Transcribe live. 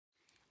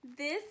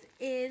This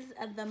is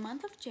the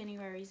month of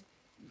January's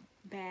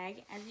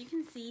bag. As you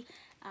can see,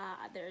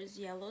 there's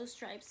yellow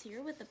stripes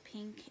here with a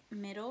pink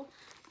middle,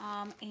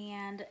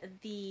 and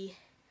the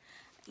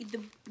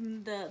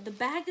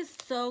bag is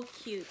so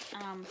cute.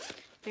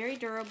 Very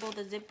durable.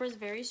 The zipper is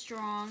very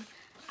strong.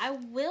 I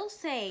will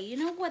say, you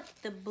know what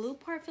the blue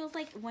part feels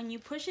like? When you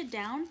push it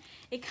down,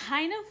 it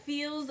kind of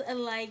feels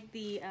like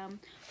the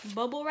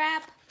bubble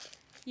wrap.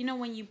 You know,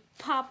 when you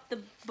pop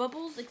the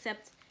bubbles,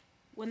 except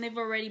when they've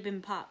already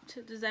been popped.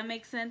 Does that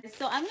make sense?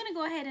 So I'm gonna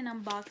go ahead and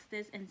unbox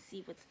this and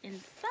see what's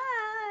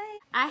inside.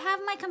 I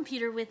have my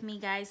computer with me,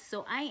 guys,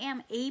 so I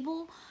am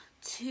able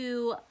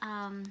to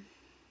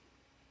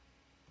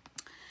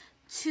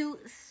to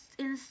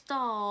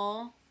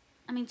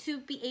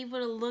be able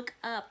to look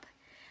up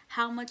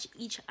how much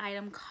each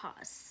item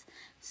costs.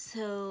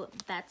 So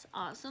that's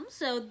awesome.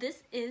 So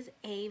this is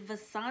a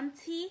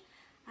Vasanti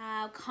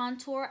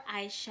contour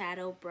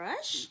eyeshadow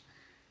brush.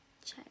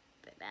 Check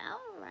it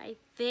out right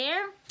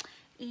there.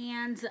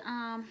 And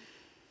the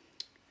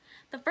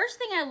first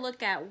thing I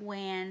look at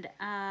when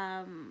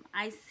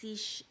I see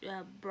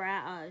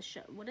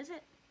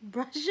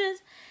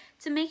brushes,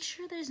 to make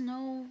sure there's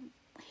no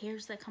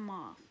hairs that come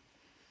off.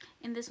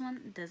 And this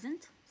one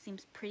doesn't.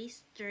 Seems pretty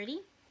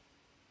sturdy.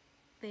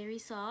 Very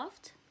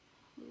soft.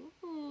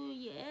 Ooh,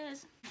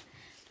 yes.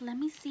 Let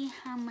me see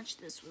how much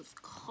this was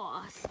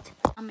cost.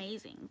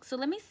 Amazing. So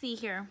let me see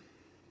here.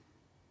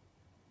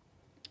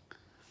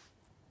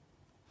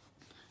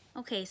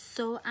 Okay,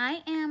 so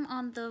I am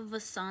on the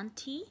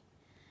Vasanti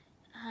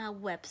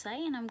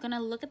website, and I'm gonna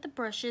look at the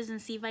brushes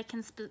and see if I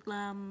can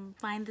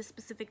find the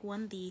specific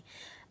one, the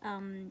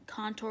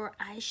contour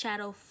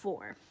eyeshadow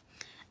 4.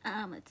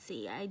 Let's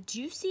see, I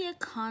do see a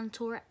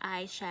contour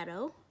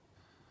eyeshadow.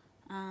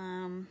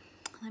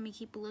 Let me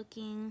keep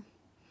looking.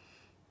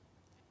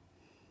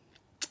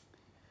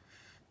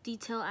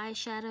 Detail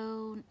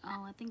eyeshadow,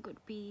 oh, I think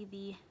would be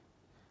the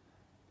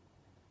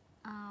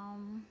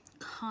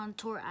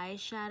contour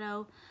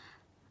eyeshadow.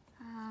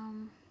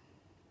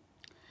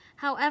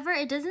 However,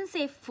 it doesn't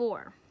say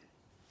 4,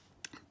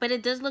 but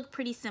it does look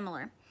pretty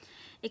similar,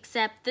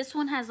 except this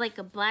one has like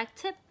a black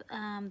tip.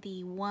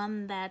 The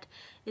one that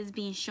is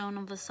being shown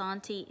on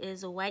Vasanti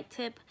is a white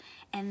tip,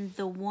 and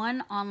the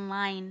one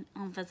online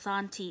on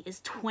Vasanti is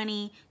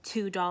 $22.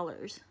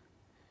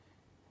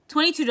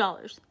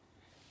 $22.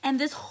 And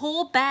this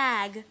whole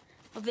bag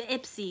of the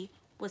Ipsy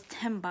was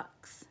 10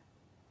 bucks.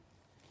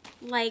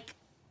 Like,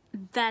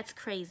 that's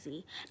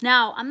crazy.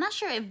 Now, I'm not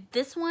sure if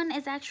this one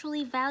is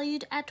actually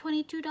valued at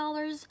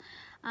 $22,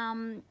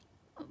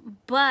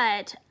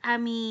 but I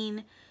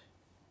mean,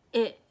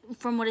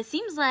 from what it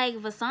seems like,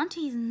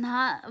 Vasanti is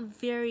not a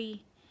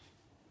very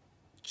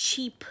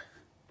cheap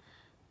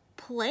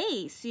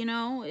place, you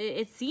know?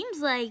 It seems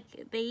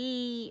like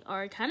they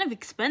are kind of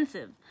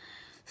expensive.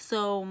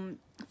 So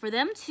for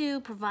them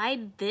to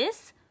provide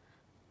this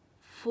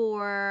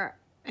for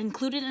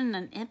included in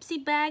an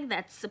Ipsy bag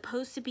that's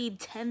supposed to be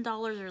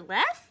 $10 or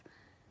less,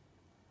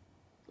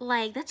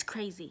 like, that's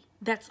crazy.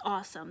 That's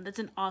awesome. That's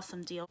an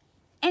awesome deal.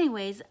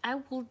 Anyways, I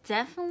will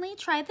definitely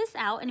try this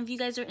out, and if you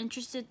guys are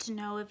interested to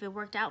know if it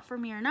worked out for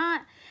me or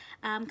not,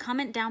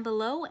 comment down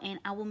below and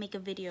I will make a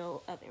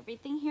video of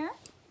everything here.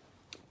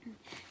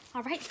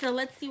 All right, so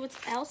let's see what's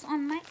else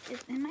in my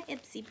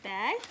Ipsy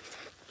bag.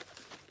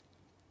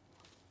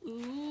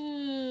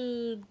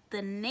 Ooh, the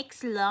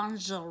NYX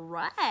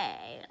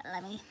lingerie.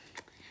 Let me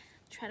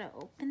try to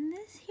open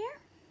this here.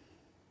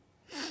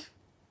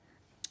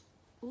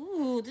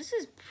 Ooh, this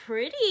is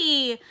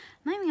pretty. I'm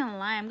not even gonna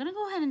lie. I'm gonna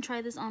go ahead and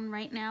try this on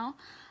right now.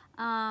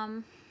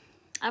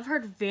 I've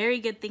heard very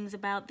good things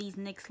about these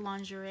NYX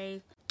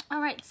lingerie.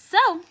 All right,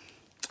 so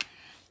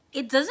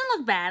it doesn't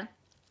look bad.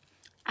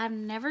 I've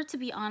never, to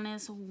be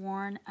honest,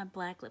 worn a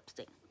black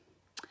lipstick,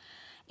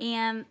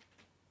 and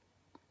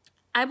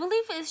I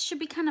believe it should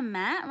be kind of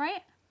matte,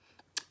 right?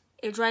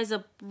 It dries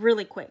up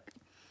really quick.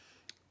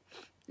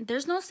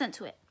 There's no scent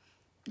to it.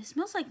 It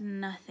smells like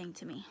nothing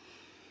to me.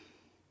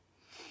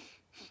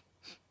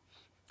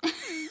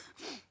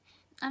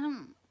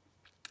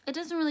 It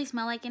doesn't really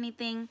smell like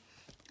anything.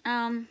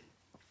 I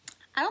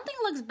don't think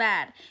it looks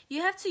bad.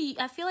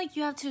 I feel like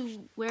you have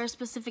to wear a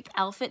specific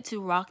outfit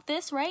to rock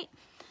this, right?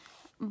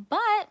 But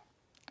I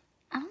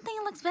don't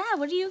think it looks bad.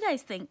 What do you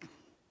guys think?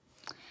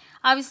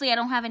 Obviously, I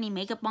don't have any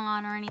makeup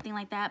on or anything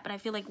like that, but I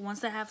feel like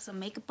once I have some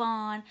makeup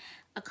on,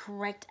 a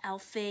correct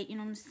outfit, you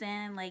know what I'm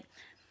saying? Like,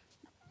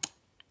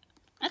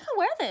 I could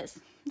wear this.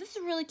 This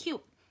is really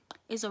cute.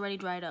 It's already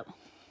dried up.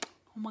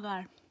 Oh my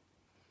God.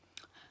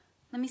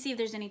 Let me see if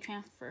there's any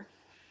transfer.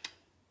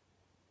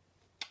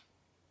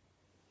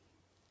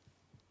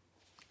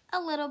 A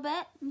little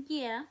bit,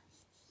 yeah.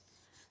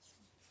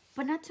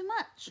 But not too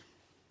much.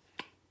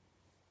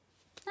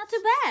 Not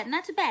too bad,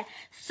 not too bad.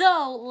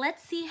 So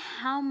let's see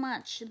how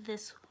much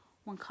this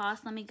one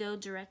costs. Let me go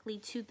directly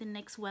to the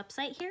NYX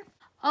website here.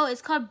 Oh,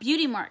 it's called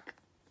Beauty Mark.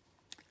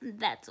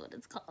 That's what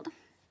it's called.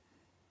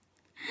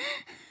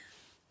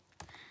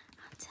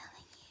 I'm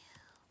telling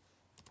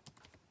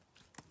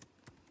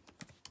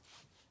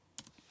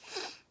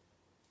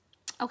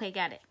you. Okay,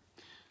 got it.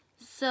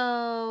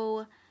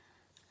 So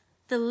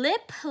the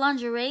lip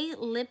lingerie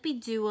lippy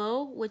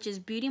duo, which is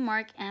Beauty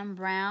Mark and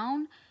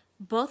Brown,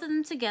 both of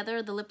them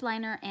together, the lip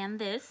liner and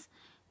this,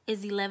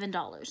 is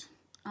 $11.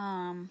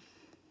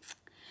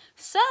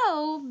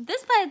 So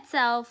this by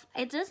itself,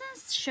 it doesn't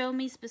show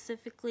me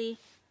specifically.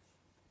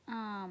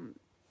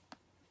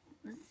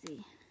 Let's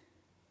see.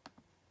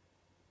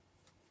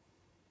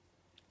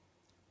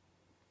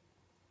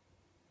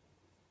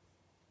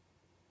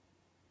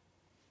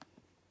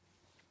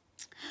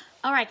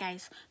 Alright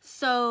guys,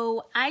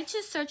 so I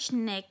just searched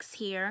NYX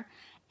here,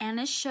 and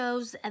it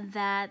shows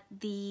that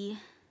the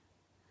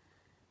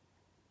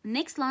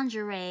NYX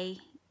lingerie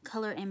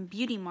color in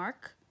Beauty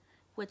Mark,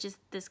 which is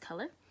this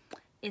color,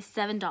 is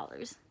 $7.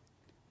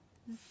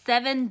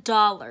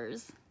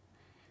 $7.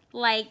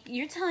 Like,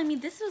 you're telling me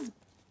this was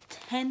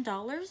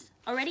 $10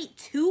 already?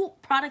 2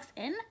 products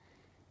in?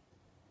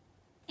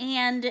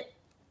 And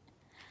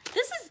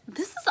this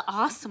is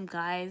awesome,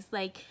 guys.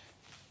 Like,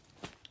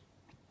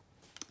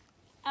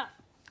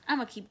 I'm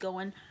gonna keep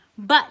going,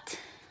 but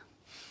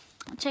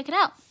check it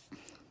out.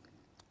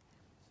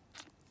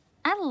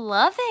 I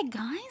love it,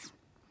 guys.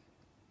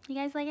 You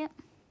guys like it?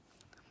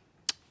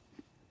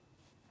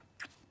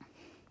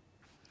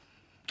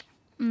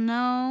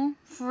 No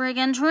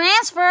friggin'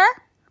 transfer.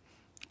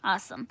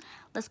 Awesome.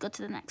 Let's go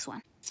to the next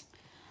one.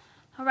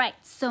 All right,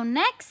 so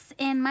next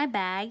in my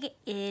bag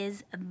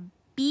is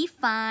Be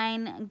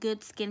Fine Good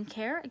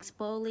Skincare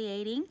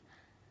Exfoliating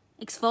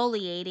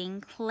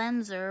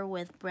Cleanser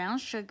with brown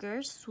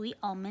sugar, sweet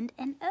almond,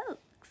 and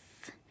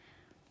oats.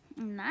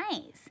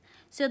 Nice.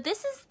 So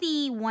this is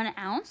the 1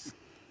 ounce.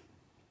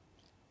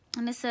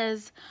 And it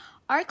says,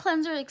 our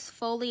cleanser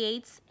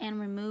exfoliates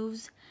and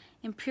removes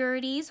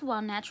impurities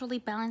while naturally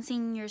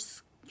balancing your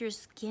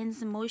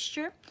skin's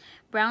moisture.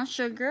 Brown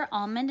sugar,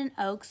 almond, and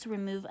oats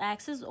remove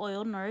excess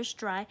oil, nourish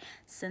dry,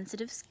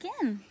 sensitive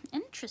skin.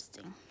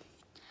 Interesting.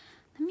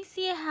 Let me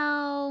see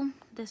how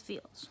this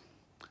feels.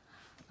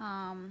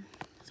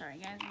 Sorry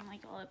guys, I'm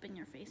like all up in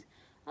your face.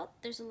 Oh,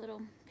 there's a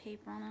little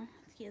paper on it.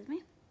 Excuse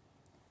me.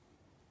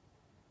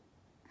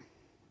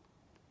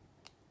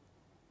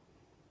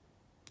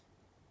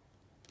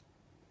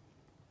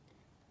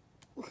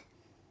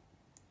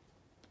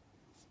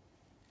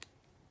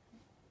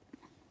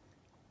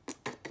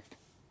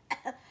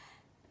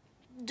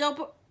 Don't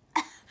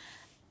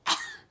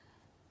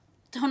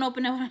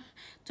open it.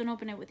 Don't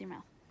open it with your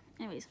mouth.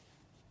 Anyways,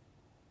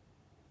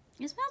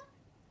 it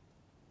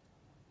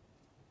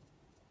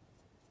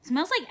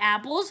smells like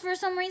apples for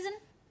some reason,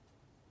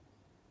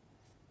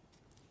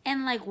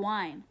 and like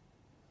wine.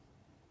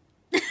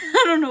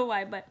 I don't know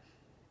why, but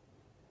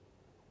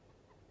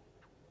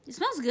it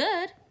smells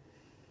good.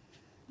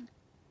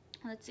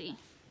 Let's see.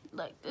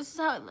 Like, this is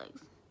how it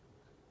looks.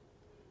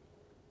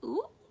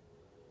 Ooh.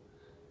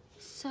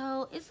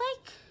 So it's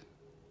like,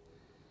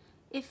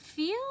 it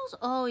feels,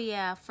 oh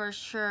yeah, for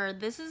sure.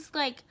 This is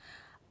like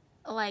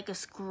a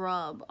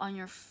scrub on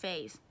your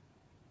face.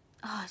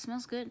 Oh, it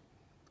smells good.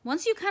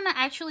 Once you kind of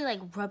actually like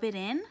rub it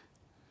in,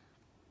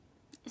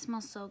 it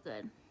smells so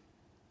good.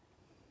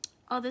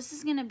 Oh, this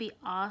is gonna be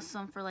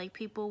awesome for like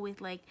people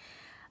with like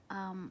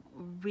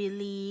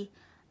really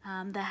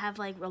that have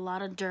like a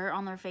lot of dirt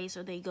on their face,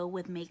 or they go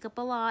with makeup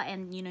a lot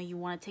and you know you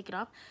want to take it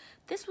off.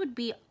 This would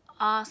be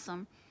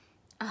awesome.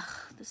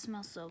 Ugh, this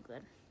smells so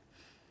good.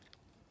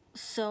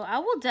 So I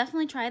will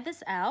definitely try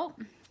this out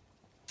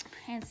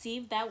and see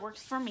if that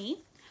works for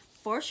me,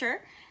 for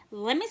sure.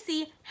 Let me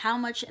see how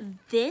much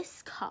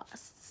this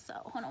costs. So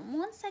hold on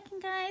 1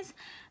 second, guys.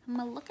 I'm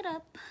gonna look it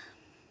up.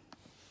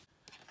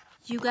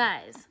 You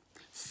guys,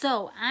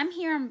 so I'm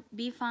here on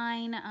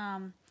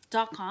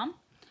BeFine.com.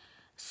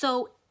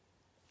 So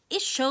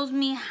it shows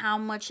me how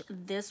much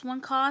this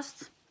one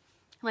costs,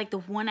 like the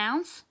 1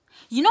 ounce.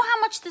 You know how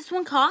much this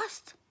one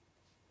costs?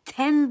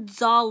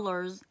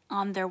 $10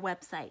 on their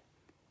website.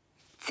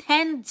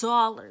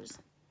 $10.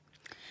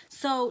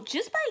 So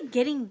just by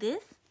getting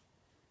this,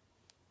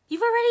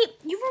 you've already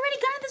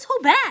gotten this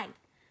whole bag.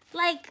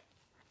 Like,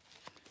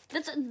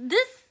 this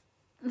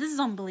is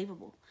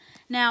unbelievable.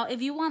 Now,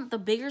 if you want the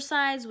bigger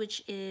size,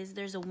 which is,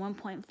 there's a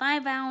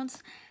 1.5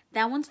 ounce,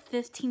 that one's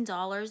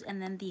 $15,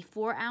 and then the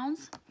 4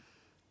 ounce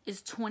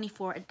is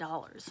 $24.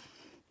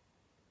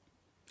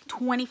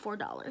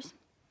 $24.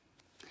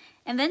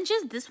 And then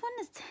just this one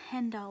is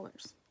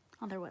 $10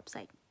 on their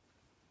website.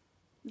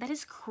 That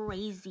is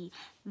crazy.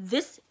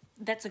 That's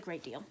a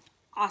great deal.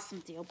 Awesome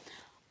deal.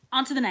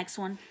 On to the next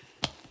one.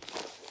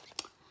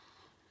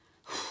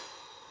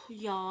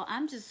 Y'all,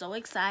 I'm just so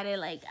excited.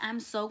 Like, I'm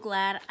so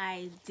glad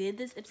I did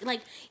this.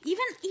 Like,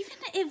 even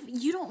if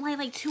you don't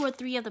like 2 or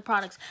 3 of the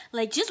products,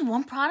 like just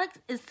one product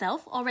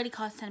itself already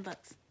costs $10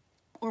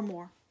 or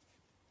more.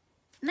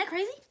 Isn't that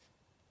crazy?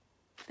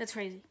 That's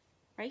crazy,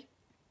 right?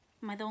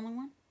 Am I the only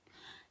one?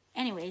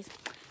 Anyways,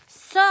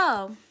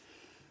 so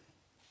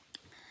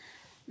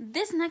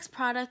this next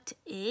product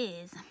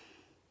is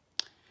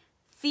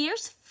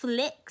Fierce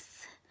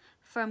Flicks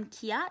from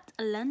Kiat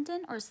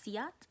London, or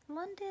Siat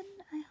London.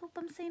 I hope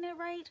I'm saying it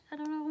right. I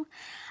don't know.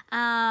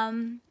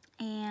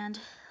 And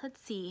let's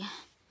see.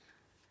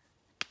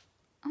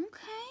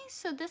 Okay,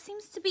 so this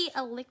seems to be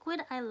a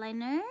liquid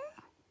eyeliner.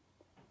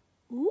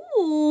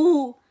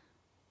 Ooh.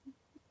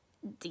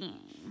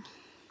 Dang.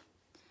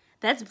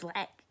 That's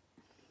black.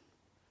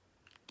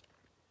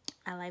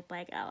 I like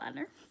black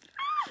eyeliner.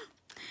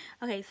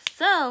 Okay,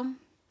 so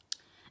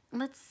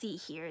let's see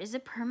here. Is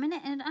it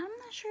permanent? And I'm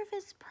not sure if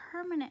it's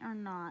permanent or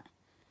not.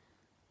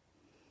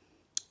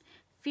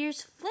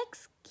 Fierce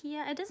Flicks,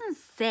 Kia. It doesn't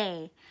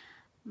say.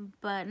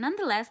 But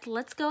nonetheless,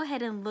 let's go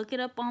ahead and look it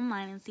up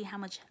online and see how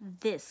much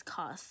this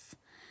costs.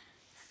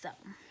 So,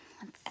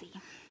 let's see.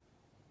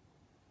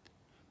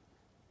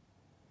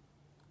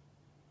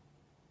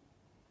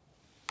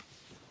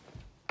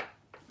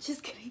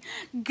 Just kidding.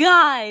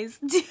 Guys,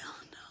 do you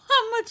know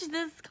how much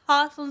this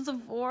costs on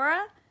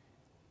Sephora?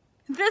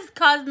 This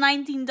costs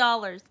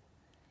 $19.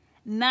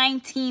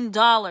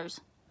 $19.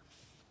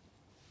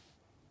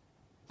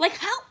 Like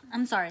how?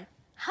 I'm sorry.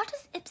 How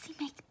does Ipsy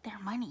make their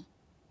money?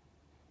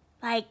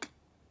 Like,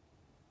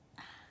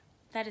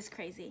 that is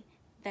crazy.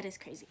 That is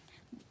crazy.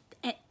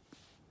 And,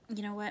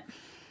 you know what?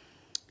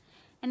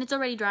 And it's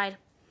already dried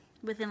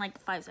within like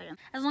 5 seconds.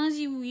 As long as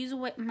you use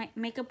a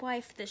makeup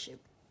wipe, this should.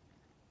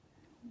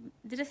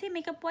 Did I say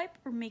makeup wipe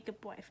or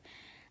makeup wipe?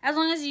 As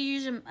long as you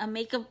use a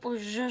makeup,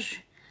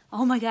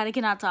 oh my god, I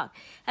cannot talk.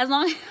 As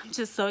long as, I'm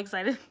just so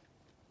excited.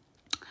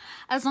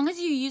 As long as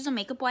you use a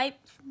makeup wipe,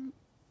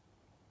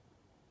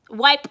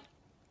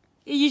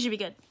 you should be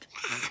good.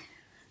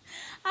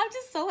 I'm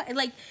just so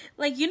like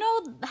you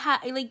know how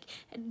like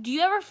do you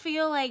ever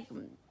feel like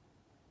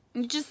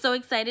you're just so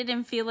excited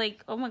and feel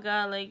like, oh my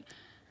god, like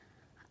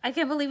I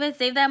can't believe I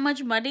saved that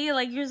much money,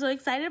 like you're so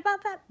excited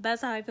about that?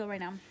 That's how I feel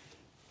right now.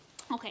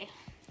 Okay,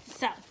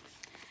 so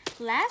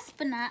last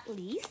but not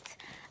least,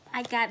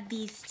 I got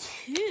these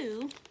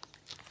two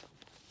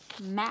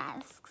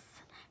masks,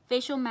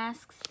 facial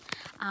masks,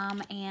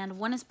 and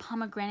one is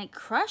Pomegranate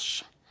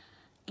Crush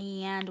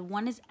and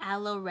one is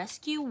Aloe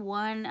Rescue.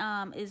 One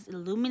is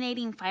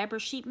Illuminating Fiber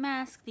Sheet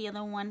Mask. The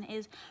other one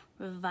is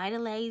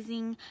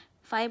Revitalizing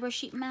Fiber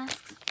Sheet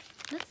Mask.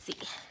 Let's see.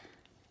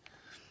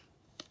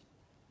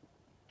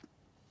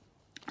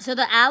 So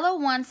the aloe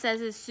one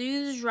says it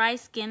soothes dry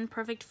skin,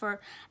 perfect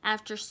for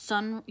after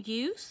sun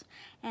use.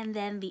 And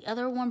then the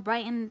other one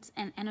brightens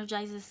and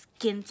energizes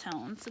skin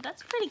tone. So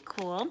that's pretty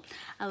cool.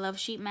 I love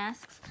sheet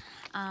masks.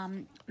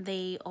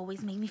 They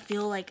always make me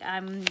feel like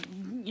I'm,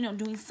 you know,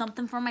 doing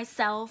something for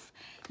myself.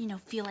 You know,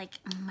 feel like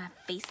my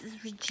face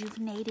is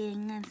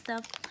rejuvenating and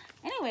stuff.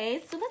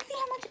 Anyways, so let's see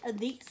how much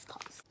these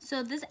cost.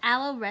 So this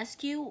Aloe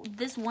Rescue,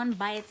 this one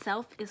by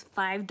itself is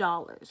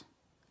 $5.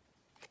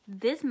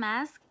 This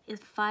mask is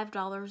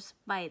 $5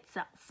 by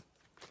itself.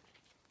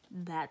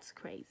 That's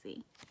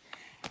crazy.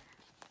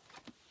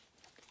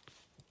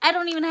 I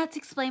don't even have to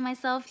explain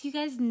myself. You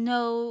guys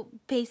know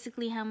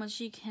basically how much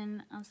you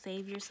can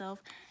save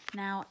yourself.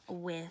 Now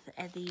with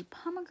the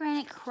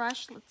Pomegranate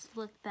Crush, let's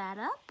look that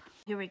up.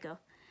 Here we go.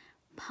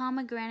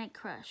 Pomegranate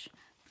Crush,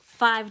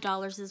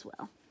 $5 as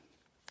well.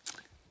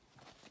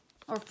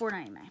 Or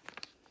 $4.99.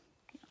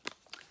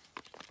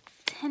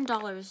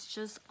 $10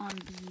 just on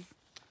these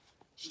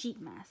sheet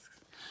masks.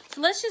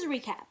 So let's just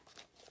recap.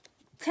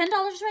 $10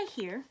 right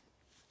here.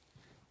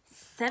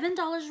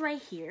 $7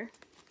 right here.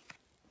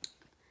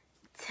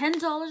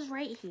 $10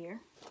 right here.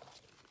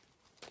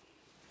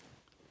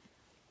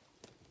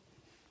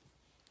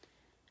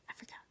 I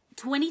forgot.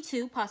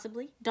 22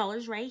 possibly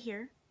dollars right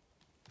here.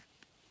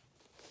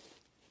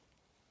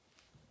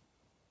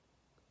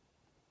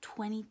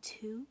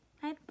 22,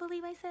 I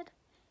believe I said.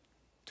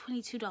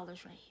 $22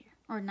 right here.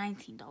 Or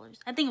 $19.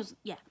 I think it was,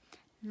 yeah,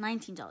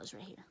 $19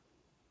 right here.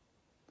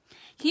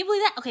 Can you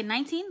believe that? Okay,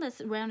 19.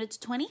 Let's round it to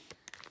 20.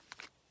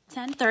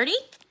 10, 30.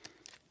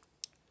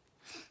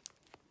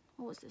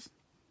 What was this?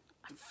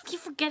 I keep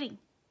forgetting.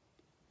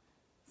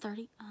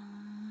 30.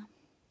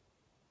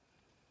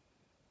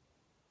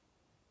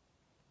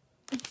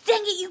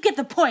 Dang it, you get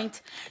the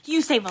point.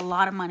 You save a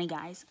lot of money,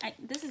 guys.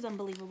 This is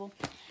unbelievable.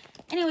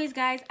 Anyways,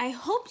 guys, I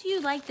hope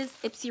you liked this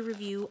Ipsy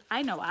review.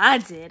 I know I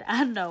did.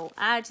 I know.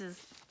 I'm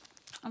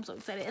so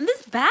excited. And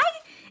this bag,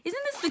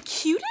 isn't this the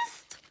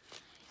cutest?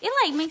 It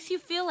like makes you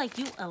feel like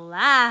you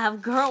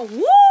alive, girl.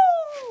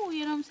 Woo!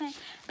 You know what I'm saying?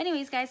 But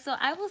anyways, guys, so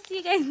I will see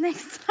you guys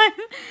next time.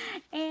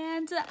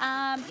 And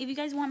if you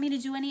guys want me to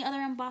do any other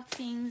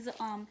unboxings,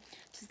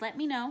 just let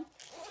me know.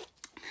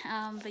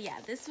 But yeah,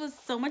 this was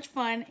so much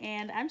fun,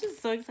 and I'm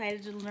just so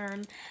excited to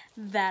learn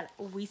that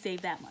we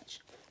saved that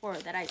much, or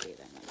that I saved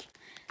that much.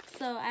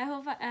 So I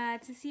hope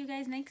to see you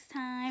guys next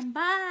time.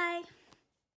 Bye!